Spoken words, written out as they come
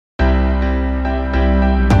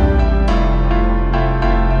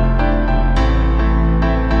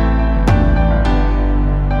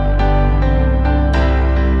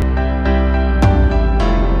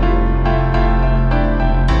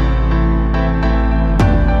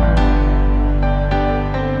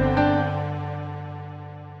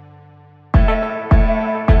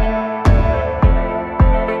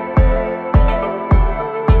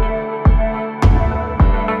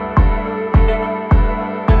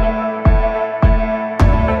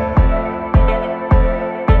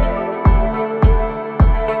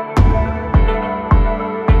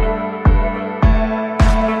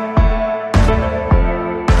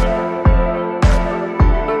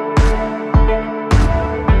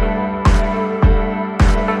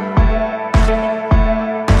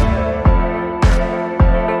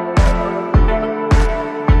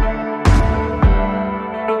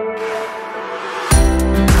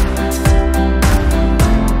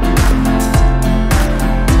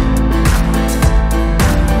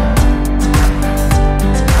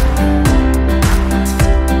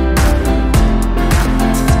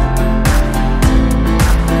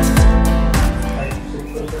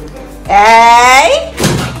এই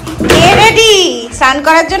কে রেডি স্নান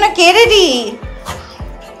করার জন্য? কে ready?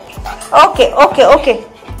 Okay okay okay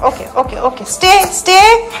okay okay okay stay stay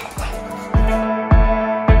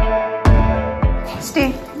stay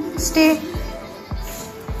stay.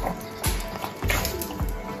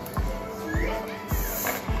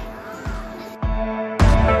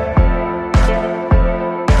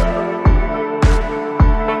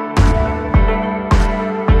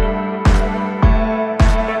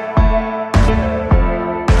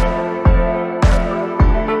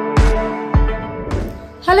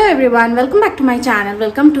 Hello everyone welcome back to my channel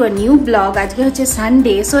welcome to a new blog. आज के होच्छे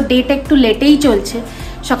Sunday सो data एकटू लेटेई चलछे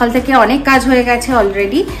सकाल थेके अनेक काज हये गेछे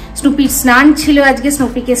अलरेडी। स्नुपिर स्नान छिलो आजके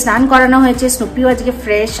स्नुपिके स्नान करानो हयेछे स्नुपिओ आजके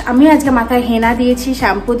फ्रेश आमिओ आजके माथाय हेना दिएछि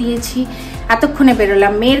शैम्पू दिएछि एतक्षणे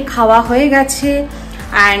बेरोलाम मेয়ের खावा हये गेछे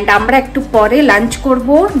एंड आमरा एकटू परे लांच करब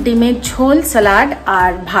डिमेर झोल सलाड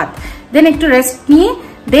और भात देन एकटू रेस्ट निये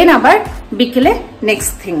देन आबार बिकेले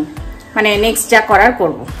नेक्स्ट थिंग माने नेक्स्ट जा करार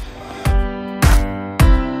करब।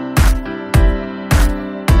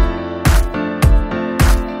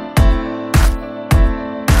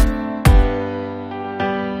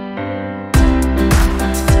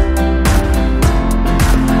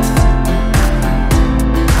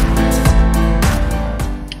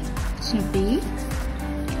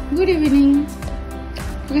 गुड इवनिंग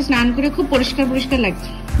তোকে স্নান করে খুব পরিষ্কার পরিষ্কার লাগছে।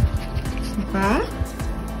 স্নোপা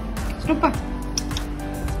স্নোপা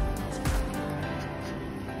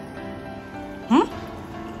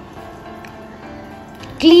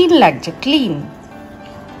ক্লিন লাগছে ক্লিন।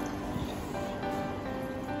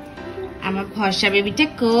 আমার ফর্সা বেবিটা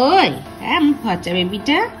কই? হ্যাঁ আমার ফর্সা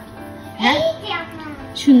বেবিটা হ্যাঁ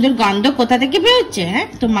সুন্দর গন্ধ কোথা থেকে বেরোচ্ছে? হ্যাঁ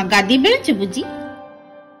তোমার গা দিয়ে বেরোচ্ছে বুঝি?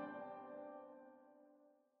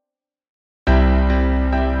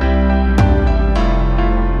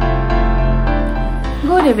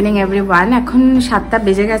 गुड इवनिंग एवरीवन এখন 7টা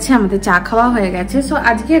বেজে গেছে আমাদের চা খাওয়া হয়ে গেছে। সো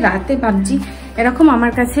আজকে রাতে ভাবছি এরকম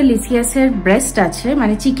আমার কাছে লিসিয়াসের ব্রেস্ট আছে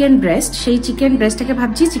মানে চিকেন ব্রেস্ট সেই চিকেন ব্রেস্টটাকে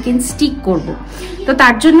ভাবছি চিকেন স্টিক করব। তো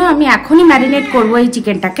তার জন্য আমি এখনই ম্যারিনেট করব এই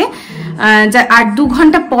চিকেনটাকে আর 2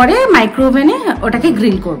 ঘন্টা পরে মাইক্রোওভেনে ওটাকে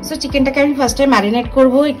গ্রিল করব। সো চিকেনটাকে আমি ফার্স্টে ম্যারিনেট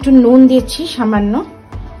করব একটু নুন দিয়েছি সামান্য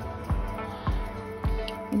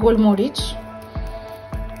গোলমরিচ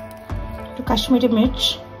একটু কাশ্মীরি মির্চ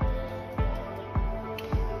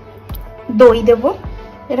দই দেব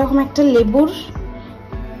এরকম একটা লেবুর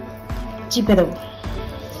চিপে দেব।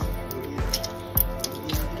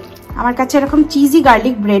 আমার কাছে এরকম চিজি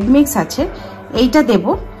গার্লিক ব্রেড মিক্স আছে এইটা দেব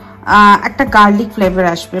একটা গার্লিক ফ্লেভার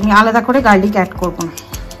আসবে। আমি আলাদা করে গার্লিক অ্যাড করব না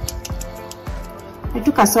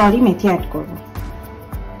একটু কাসুরি মেথি অ্যাড করব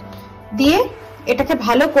দিয়ে এটাকে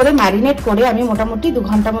ভালো করে ম্যারিনেট করে আমি মোটামুটি 2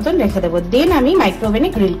 ঘন্টা মতন রেখে দেব। দেন আমি মাইক্রোওভেনে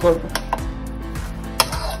গ্রিল করব।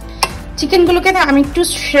 চিকেন গুলোকে আমি একটু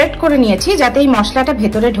শ্রেড করে নিয়েছি যাতে এই মশলাটা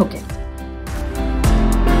ভেতরে ঢোকে।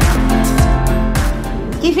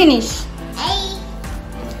 কি ফিনিশ? এই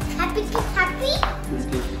হ্যাপি কি হ্যাপি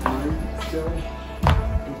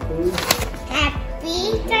হ্যাপি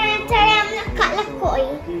তাড়াতাড়ি আমরা কালা কই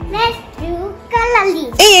লেটস ডু কালালি।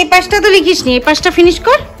 এই পাশটা তো লিখিস নি এই পাশটা ফিনিশ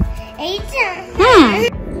কর। এইটা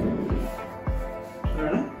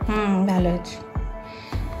ভালো আছে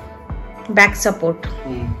ব্যাক সাপোর্ট।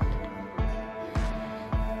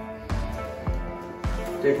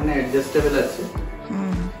 এখানে অ্যাডজাস্টেবল আছে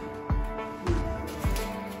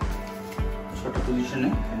ছোট পজিশনে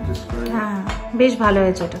অ্যাডজাস্ট করা যায়। হ্যাঁ বেশ ভালো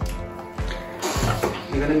হয়েছে এটা।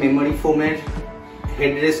 এখানে মেমরি ফোমের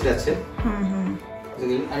হেডরেস্ট আছে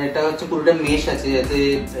আর এটা হচ্ছে পুরোটা মেশ আছে যাতে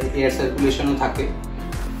এয়ার সার্কুলেশনও থাকে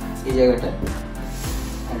এই জায়গাটা।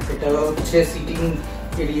 আর এটা হচ্ছে সিটিং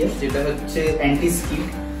এরিয়া যেটা হচ্ছে অ্যান্টি স্কিড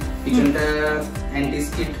পিছনটা অ্যান্টি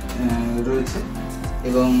স্কিড রয়েছে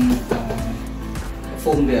এবং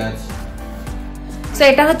ফোম দেওয়া আছে। সো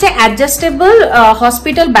এটা হচ্ছে অ্যাডজাস্টেবল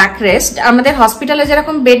হসপিটাল ব্যাকরেস্ট। আমাদের হসপিটালে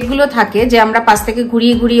যেরকম বেডগুলো থাকে যে আমরা পাশ থেকে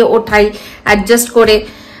ঘুরিয়ে ঘুরিয়ে ওঠাই অ্যাডজাস্ট করে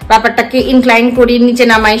ব্যাপারটাকে ইনক্লাইন করি নিচে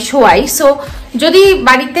নামাই শোয়াই। সো যদি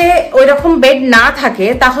বাড়িতে ওইরকম বেড না থাকে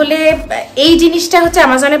তাহলে এই জিনিসটা হচ্ছে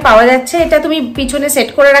অ্যামাজনে পাওয়া যাচ্ছে। এটা তুমি পিছনে সেট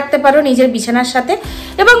করে রাখতে পারো নিজের বিছানার সাথে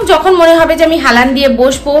এবং যখন মনে হবে যে আমি হেলান দিয়ে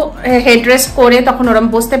বসবো হেডরেস্ট করে তখন ওরম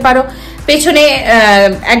বসতে পারো। পেছনে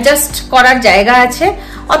অ্যাডজাস্ট করার জায়গা আছে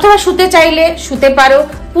অথবা শুতে চাইলে শুতে পারো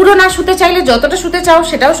পুরো না শুতে চাইলে যতটা শুতে চাও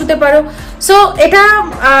সেটাও শুতে পারো। সো এটা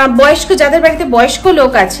বয়স্ক যাদের বাড়িতে বয়স্ক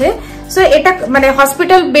লোক আছে সো এটা মানে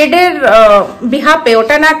হসপিটাল বেডের বিহাপে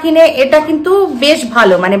ওটা না কিনে এটা কিন্তু বেশ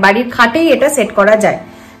ভালো মানে বাড়ির খাটেই এটা সেট করা যায়।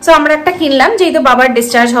 সো আমরা একটা কিনলাম যেহেতু বাবার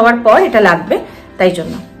ডিসচার্জ হওয়ার পর এটা লাগবে তাই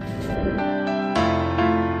জন্য।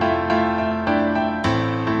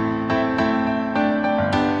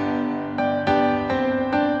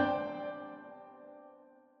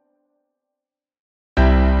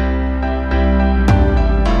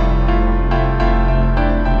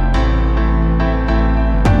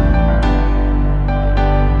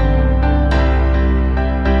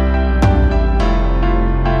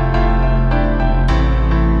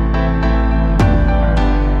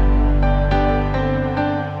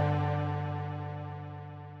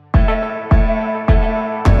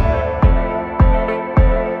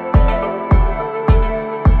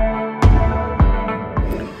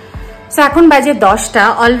 সো এখন বাজে 10টা,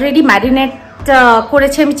 অলরেডি ম্যারিনেট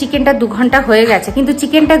করেছি আমি চিকেনটা 2 ঘন্টা হয়ে গেছে, কিন্তু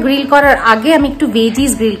চিকেনটা গ্রিল করার আগে আমি একটু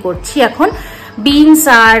ভেজিস গ্রিল করছি এখন। বিনস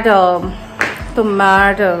আর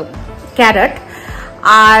তোমার ক্যারট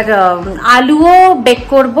আর আলুও বেক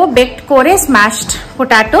করব, বেকড করে স্ম্যাশড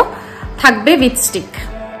পোটাটো থাকবে উইথ স্টিক।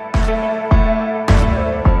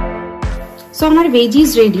 সো আমার ভেজিস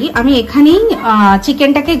রেডি, আমি এখানেই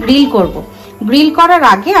চিকেনটাকে গ্রিল করব। গ্রিল করার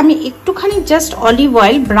আগে আমি একটুখানি জাস্ট অলিভ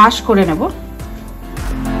অয়েল ব্রাশ করে নেব।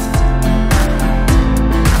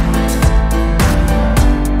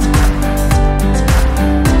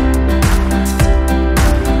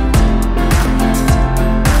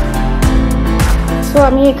 তো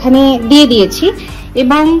আমি এখানে দিয়ে দিয়েছি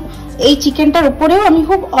এবং এই চিকেনটার উপরেও আমি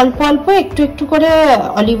খুব অল্প অল্প একটু একটু করে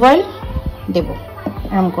অলিভ অয়েল দেব,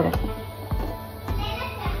 এরকম করে।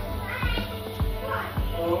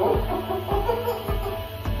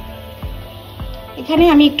 এখানে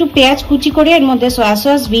আমি একটু পেঁয়াজ কুচি করে এর মধ্যে সয়া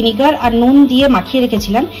সস, ভিনিগার আর নুন দিয়ে মাখিয়ে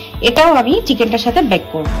রেখেছিলাম, এটাও আমি চিকেনটার সাথে বেক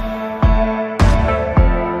করব।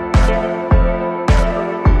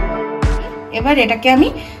 এবার এটাকে আমি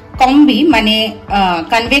কম্বি মানে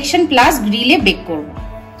কনভেকশন প্লাস গ্রিলে বেক করব।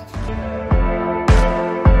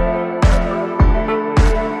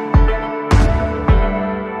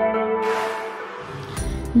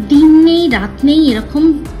 দিন নেই রাত নেই এরকম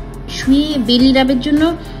শুয়ে বেলি রাবের জন্য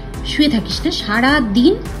শুয়ে থাকিস না সারা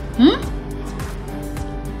দিন।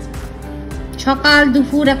 সকাল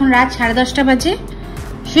দুপুর এখন রাত 10:30 বাজে,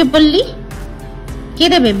 শুয়ে পড়লি, কে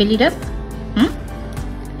দেবে বেলি রাব?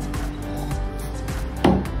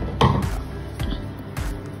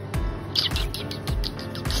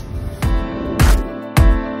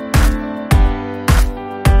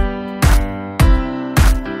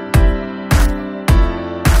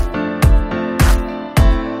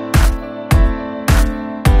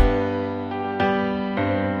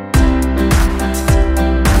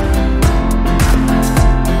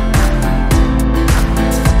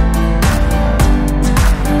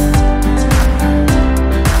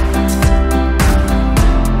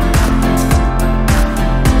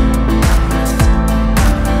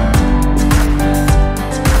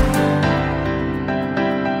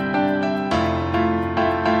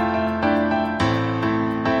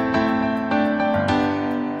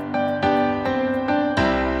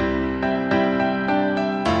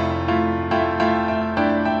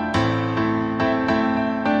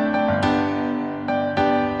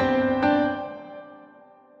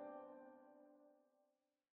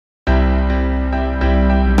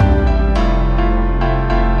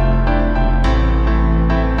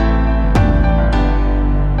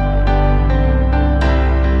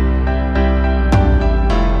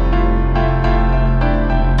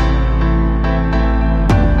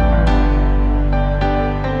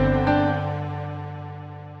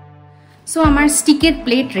 সো আমার স্টিকের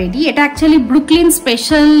প্লেট রেডি। এটা actually Brooklyn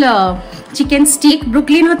special chicken stick.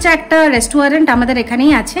 Brooklyn হচ্ছে একটা রেস্টুরেন্ট আমাদের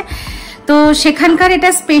এখানেই আছে, তো সেখানকার এটা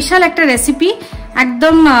স্পেশাল একটা রেসিপি,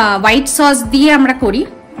 একদম হোয়াইট সস দিয়ে আমরা করি,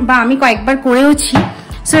 বা আমি কয়েকবার করেওছি।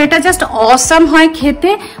 সো এটা জাস্ট অসাম হয়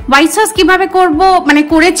খেতে। হোয়াইট সস কিভাবে করব মানে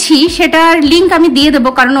করেছি সেটার লিঙ্ক আমি দিয়ে দেবো,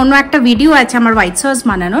 কারণ অন্য একটা ভিডিও আছে আমার হোয়াইট সস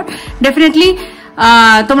বানানোর, ডেফিনেটলি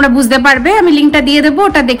তোমরা বুঝতে পারবে, আমি লিঙ্কটা দিয়ে দেবো,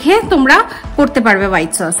 ওটা দেখে তোমরা করতে পারবে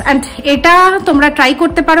হোয়াইট সস। অ্যান্ড এটা তোমরা ট্রাই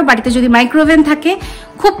করতে পারো বাড়িতে যদি মাইক্রোওভেন থাকে,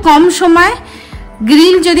 খুব কম সময়,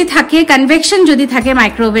 গ্রিল যদি থাকে, কনভেকশন যদি থাকে,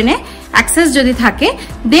 মাইক্রোওভেনে অ্যাক্সেস যদি থাকে,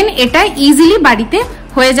 দেন এটা ইজিলি বাড়িতে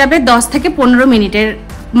হয়ে যাবে 10 থেকে 15 মিনিটের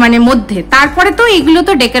মানে মধ্যে। তারপরে তো এগুলো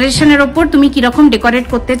তো ডেকোরেশনের ওপর, তুমি কিরকম ডেকোরেট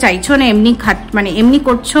করতে চাইছো না এমনি মানে এমনি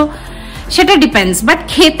করছো সেটা ডিপেন্ডস, বাট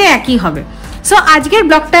খেতে একই হবে। সো আজকের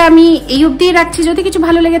ব্লগটা আমি এই অবধি রাখছি। যদি কিছু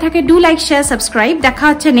ভালো লেগে থাকে ডু লাইক, শেয়ার, সাবস্ক্রাইব। দেখা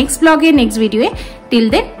হচ্ছে নেক্সট ব্লগে, next ভিডিওয়ে। Till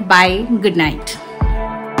then by, good night.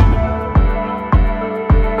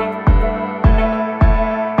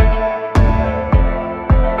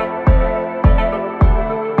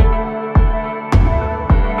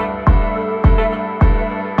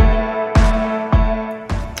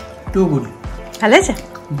 Too good. ভালো আছে?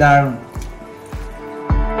 দারুণ।